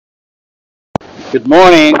Good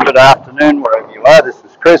morning, good afternoon, wherever you are. This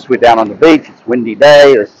is Chris. We're down on the beach. It's a windy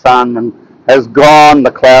day. The sun has gone.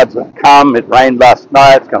 The clouds have come. It rained last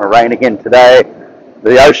night. It's going to rain again today.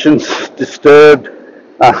 The ocean's disturbed.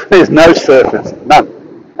 There's no surface,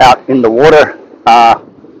 none, out in the water.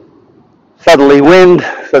 Southerly wind,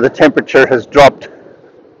 so the temperature has dropped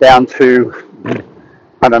down to,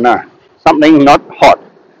 I don't know, something not hot.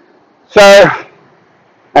 So,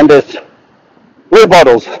 and there's blue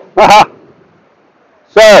bottles.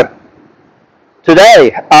 So,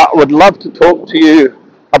 today I would love to talk to you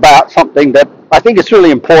about something that I think is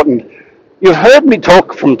really important. You've heard me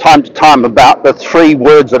talk from time to time about the three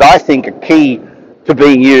words that I think are key to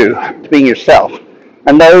being you, to being yourself.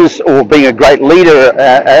 And those, or being a great leader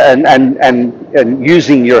and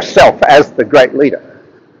using yourself as the great leader.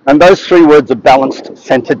 And those three words are balanced,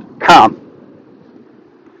 centered, calm.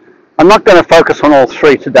 I'm not going to focus on all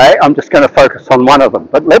three today. I'm just going to focus on one of them.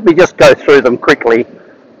 But let me just go through them quickly.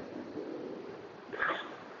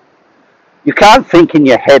 You can't think in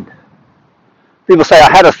your head. People say, I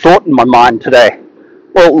had a thought in my mind today.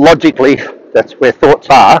 Well, logically, that's where thoughts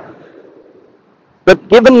are. But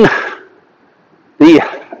given the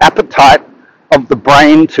appetite of the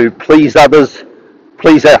brain to please others,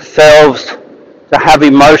 please ourselves, to have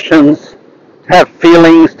emotions, to have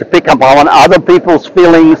feelings, to pick up on other people's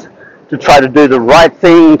feelings, to try to do the right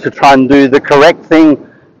thing, to try and do the correct thing,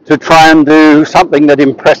 to try and do something that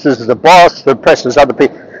impresses the boss, that impresses other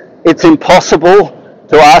people. It's impossible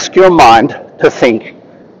to ask your mind to think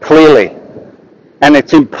clearly. And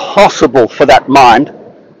it's impossible for that mind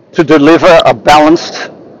to deliver a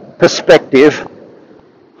balanced perspective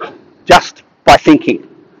just by thinking.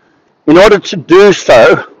 In order to do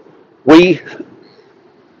so, we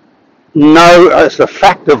know as a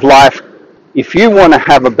fact of life, if you want to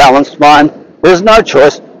have a balanced mind, there's no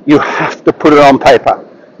choice. You have to put it on paper.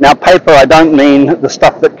 Now, paper, I don't mean the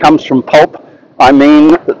stuff that comes from pulp. I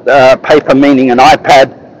mean paper meaning an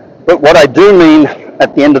iPad. But what I do mean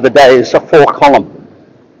at the end of the day is a 4-column.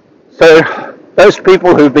 So those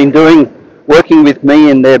people who've been working with me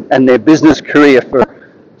in their business career for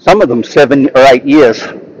some of them 7 or 8 years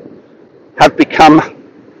have become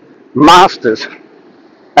masters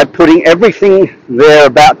at putting everything they're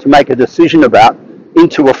about to make a decision about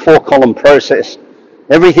into a 4-column process.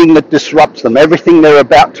 Everything that disrupts them, everything they're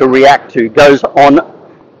about to react to goes on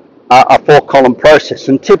a 4-column process.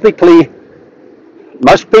 And typically,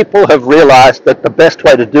 most people have realized that the best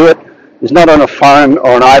way to do it is not on a phone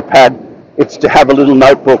or an iPad, it's to have a little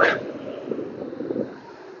notebook.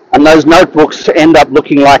 And those notebooks end up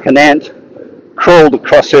looking like an ant crawled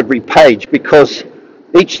across every page, because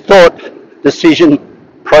each thought, decision,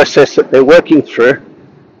 process that they're working through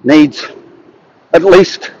needs at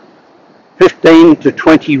least 15 to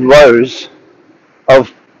 20 rows of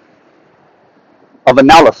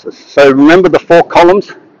analysis. So remember the 4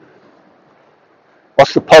 columns?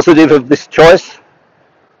 What's the positive of this choice?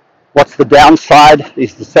 What's the downside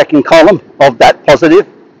is the second column of that positive.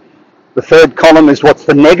 The third column is what's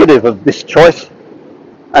the negative of this choice.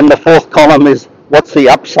 And the fourth column is what's the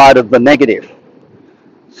upside of the negative.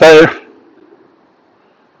 So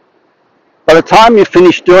by the time you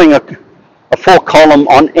finish doing a 4-column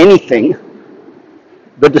on anything,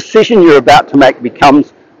 the decision you're about to make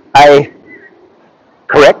becomes A,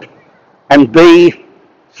 correct, and B,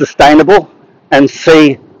 sustainable, and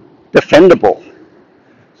C, defendable.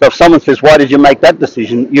 So if someone says, why did you make that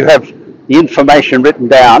decision? You have the information written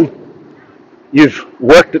down, you've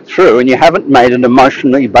worked it through, and you haven't made an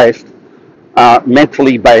emotionally based,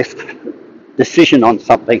 mentally based decision on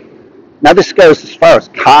something. Now this goes as far as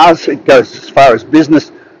cars, it goes as far as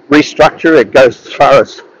business restructure, it goes as far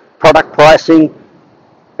as product pricing.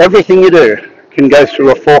 Everything you do can go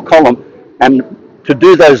through a 4-column, and to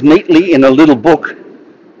do those neatly in a little book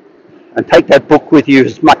and take that book with you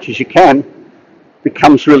as much as you can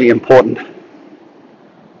becomes really important.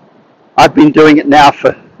 I've been doing it now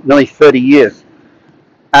for nearly 30 years,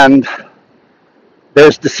 and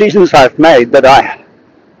there's decisions I've made that I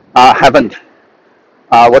haven't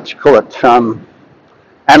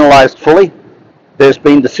analyzed fully. There's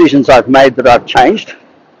been decisions I've made that I've changed.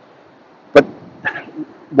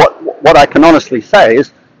 But what I can honestly say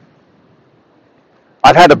is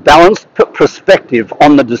I've had a balanced perspective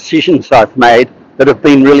on the decisions I've made that have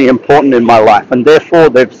been really important in my life, and therefore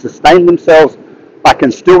they've sustained themselves. I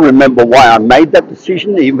can still remember why I made that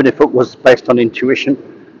decision, even if it was based on intuition,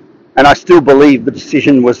 and I still believe the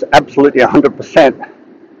decision was absolutely 100%.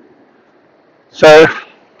 So,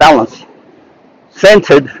 balance.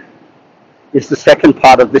 Centered is the second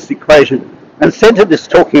part of this equation, and centered is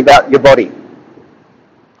talking about your body.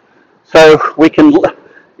 So we can,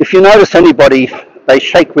 If you notice anybody, they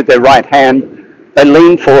shake with their right hand, they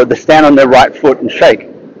lean forward, they stand on their right foot and shake.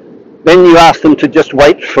 Then you ask them to just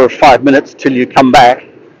wait for 5 minutes till you come back.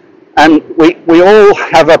 And we all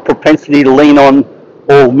have a propensity to lean on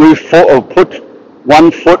or move forward or put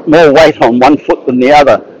 1 foot more weight on 1 foot than the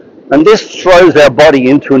other. And this throws our body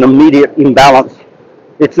into an immediate imbalance.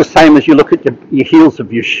 It's the same as you look at your heels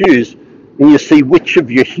of your shoes and you see which of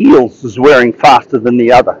your heels is wearing faster than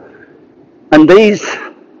the other. And these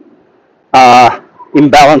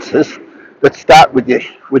imbalances that start with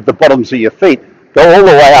the bottoms of your feet go all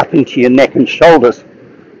the way up into your neck and shoulders.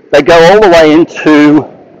 They go all the way into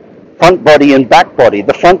front body and back body.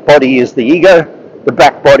 The front body is the ego, the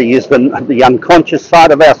back body is the unconscious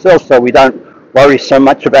side of ourselves, so we don't worry so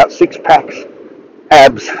much about six-packs,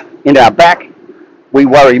 abs in our back. We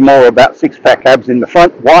worry more about six-pack abs in the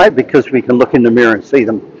front. Why? Because we can look in the mirror and see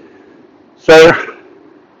them. So,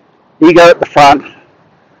 ego at the front.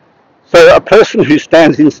 So a person who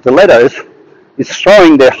stands in stilettos is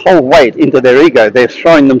throwing their whole weight into their ego. They're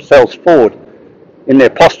throwing themselves forward in their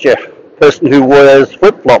posture. A person who wears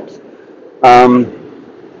flip-flops,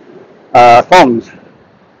 thongs,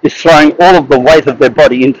 is throwing all of the weight of their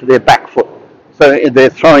body into their back foot. So they're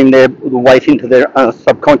throwing the weight into their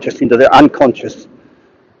subconscious, into their unconscious,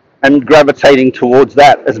 and gravitating towards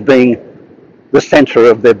that as being the center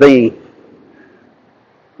of their being.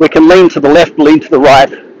 We can lean to the left, lean to the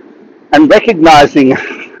right, and recognizing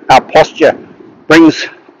our posture brings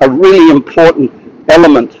a really important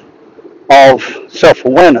element of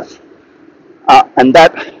self-awareness. And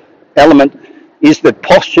that element is that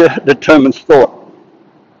posture determines thought.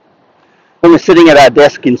 When we're sitting at our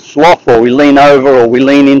desk in sloth, or we lean over, or we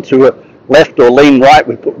lean into a left or lean right,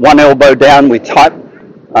 we put one elbow down, we type.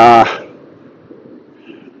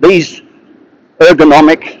 These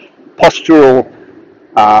ergonomic postural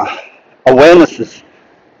awarenesses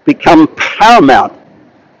become paramount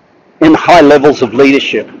in high levels of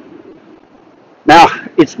leadership. Now,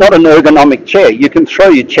 it's not an ergonomic chair. You can throw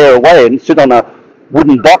your chair away and sit on a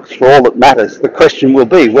wooden box for all that matters. The question will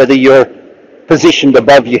be whether you're positioned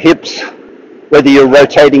above your hips, whether you're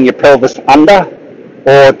rotating your pelvis under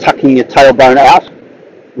or tucking your tailbone out.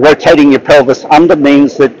 Rotating your pelvis under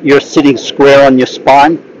means that you're sitting square on your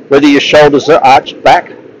spine, whether your shoulders are arched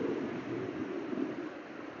back.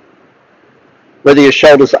 Whether your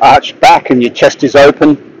shoulders are arched back and your chest is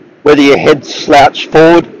open, whether your head's slouched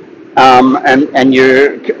forward and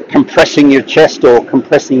you're compressing your chest or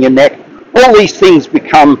compressing your neck. All these things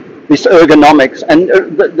become this ergonomics. And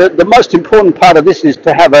the most important part of this is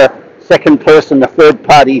to have a second person, a third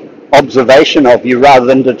party observation of you rather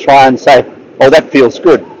than to try and say, oh, that feels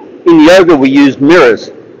good. In yoga, we used mirrors.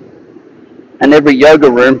 And every yoga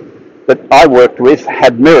room that I worked with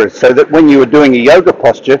had mirrors, so that when you were doing a yoga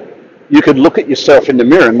posture, you could look at yourself in the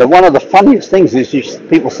mirror. And one of the funniest things is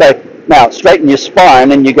people say, now straighten your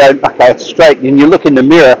spine, and you go, okay, it's straight, and you look in the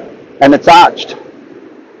mirror and it's arched.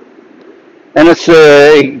 And it's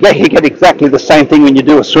you get exactly the same thing when you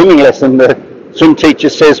do a swimming lesson. The swim teacher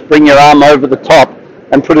says, bring your arm over the top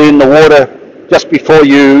and put it in the water just before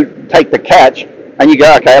you take the catch, and you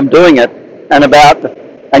go, okay, I'm doing it,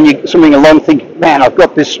 and you're swimming along thinking, man, I've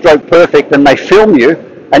got this stroke perfect, and they film you,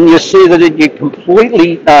 and you see that you're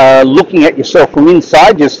completely looking at yourself from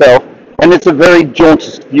inside yourself, and it's a very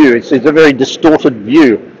jaundiced view. It's a very distorted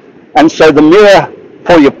view. And so the mirror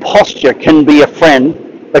for your posture can be a friend,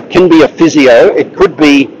 it can be a physio, it could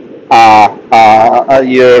be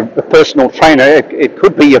your personal trainer, it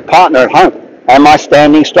could be your partner at home. Am I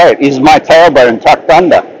standing straight? Is my tailbone tucked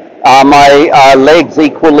under? Are my legs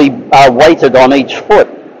equally weighted on each foot?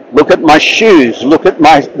 Look at my shoes. Look at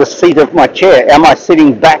the seat of my chair. Am I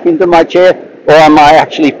sitting back into my chair, or am I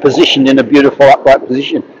actually positioned in a beautiful upright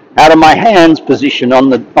position? How do my hands position on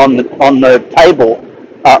the table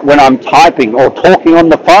when I'm typing or talking on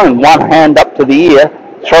the phone? One hand up to the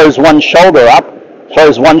ear, throws one shoulder up,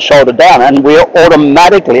 throws one shoulder down, and we're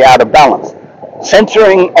automatically out of balance.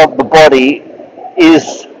 Centering of the body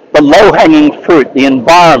is the low-hanging fruit, the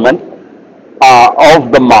environment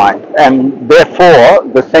of the mind, and therefore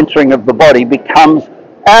the centering of the body becomes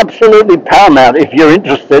absolutely paramount if you're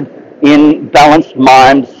interested in balanced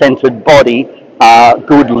mind, centered body,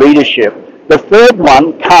 good leadership. The third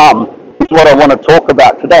one, calm, is what I want to talk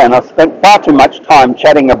about today, and I've spent far too much time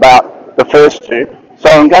chatting about the first two, so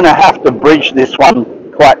I'm going to have to bridge this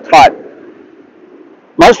one quite tight.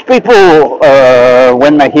 Most people,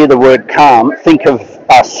 when they hear the word calm, think of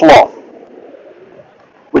sloth,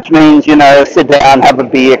 which means, sit down, have a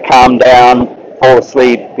beer, calm down, fall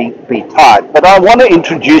asleep, be tired. But I want to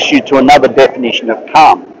introduce you to another definition of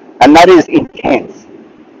calm, and that is intense.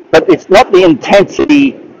 But it's not the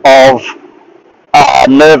intensity of a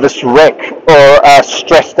nervous wreck or a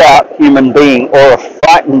stressed out human being or a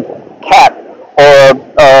frightened cat or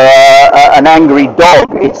an angry dog.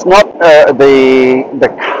 It's not the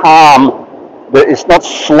calm. It's not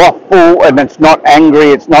slothful and it's not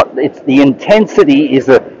angry. It's the intensity is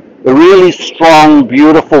a really strong,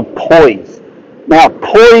 beautiful poise. Now,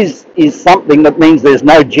 poise is something that means there's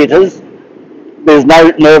no jitters, there's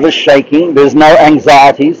no nervous shaking, there's no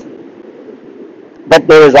anxieties, but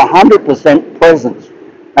there is 100% presence.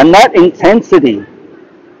 And that intensity,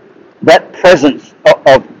 that presence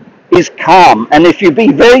is calm. And if you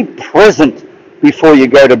be very present before you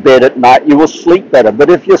go to bed at night, you will sleep better. But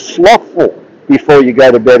if you're slothful before you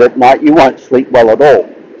go to bed at night, you won't sleep well at all.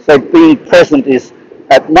 So being present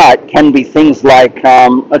at night can be things like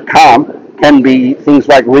a calm, can be things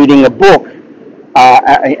like reading a book,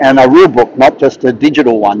 and a real book, not just a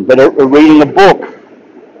digital one, but reading a book,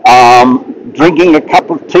 drinking a cup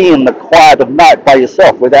of tea in the quiet of night by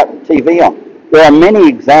yourself without the TV on. There are many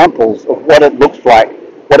examples of what it looks like,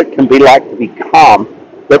 what it can be like to be calm,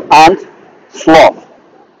 that aren't sloth.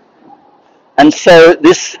 And so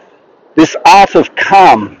this art of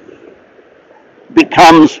calm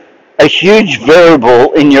becomes a huge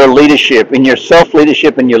variable in your leadership, in your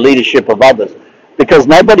self-leadership and your leadership of others. Because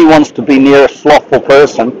nobody wants to be near a slothful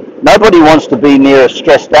person. Nobody wants to be near a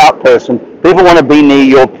stressed out person. People want to be near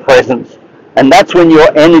your presence. And that's when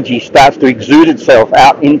your energy starts to exude itself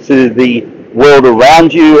out into the world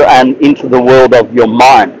around you and into the world of your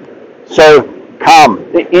mind. So calm.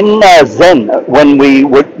 In Zen, when we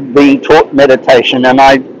were being taught meditation, and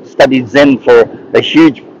I studied Zen for a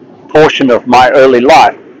huge portion of my early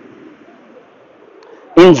life,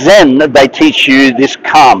 in Zen they teach you this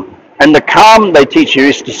calm. And the calm they teach you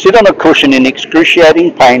is to sit on a cushion in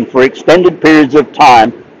excruciating pain for extended periods of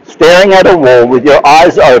time, staring at a wall with your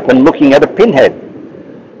eyes open, looking at a pinhead.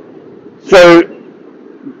 So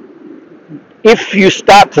if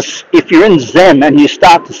you're in Zen and you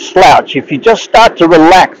start to slouch, if you just start to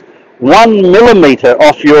relax 1 millimeter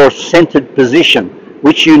off your centered position,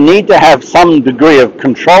 which you need to have some degree of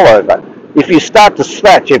control over, if you start to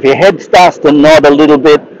slouch, if your head starts to nod a little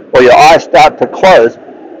bit or your eyes start to close,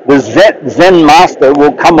 the Zen master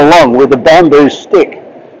will come along with a bamboo stick,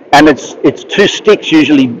 and it's two sticks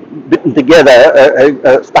usually bitten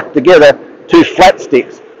together, stuck together, two flat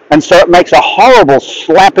sticks, and so it makes a horrible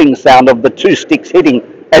slapping sound of the two sticks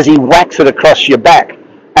hitting as he whacks it across your back,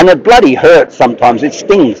 and it bloody hurts sometimes, it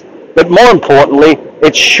stings, but more importantly,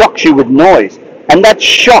 it shocks you with noise, and that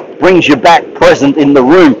shock brings you back present in the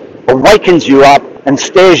room, awakens you up and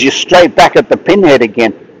stares you straight back at the pinhead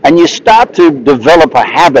again. And you start to develop a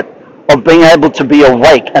habit of being able to be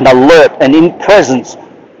awake and alert and in presence.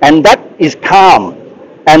 And that is calm.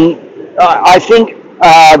 And I think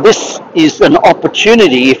this is an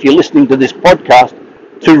opportunity, if you're listening to this podcast,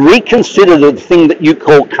 to reconsider the thing that you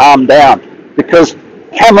call calm down. Because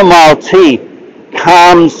chamomile tea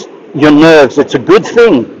calms your nerves. It's a good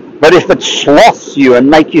thing. But if it sloths you and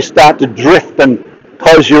make you start to drift and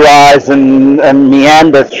close your eyes and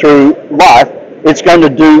meander through life, it's going to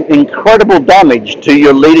do incredible damage to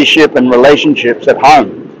your leadership and relationships at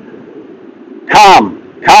home.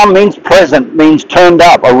 Calm. Calm means present, means turned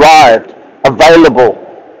up, arrived, available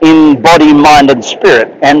in body, mind, and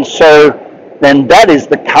spirit. And so then that is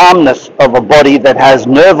the calmness of a body that has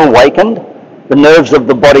nerve awakened. The nerves of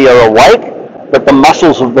the body are awake, but the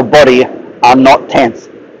muscles of the body are not tense.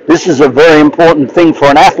 This is a very important thing for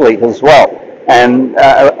an athlete as well. And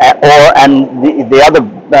the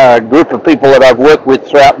other group of people that I've worked with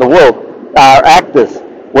throughout the world are actors,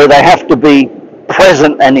 where they have to be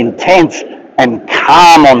present and intense and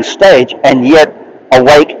calm on stage, and yet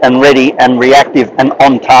awake and ready and reactive and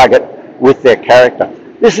on target with their character.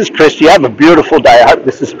 This is Chris. You have a beautiful day. I hope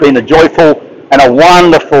this has been a joyful and a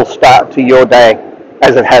wonderful start to your day,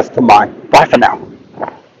 as it has to mine. Bye for now.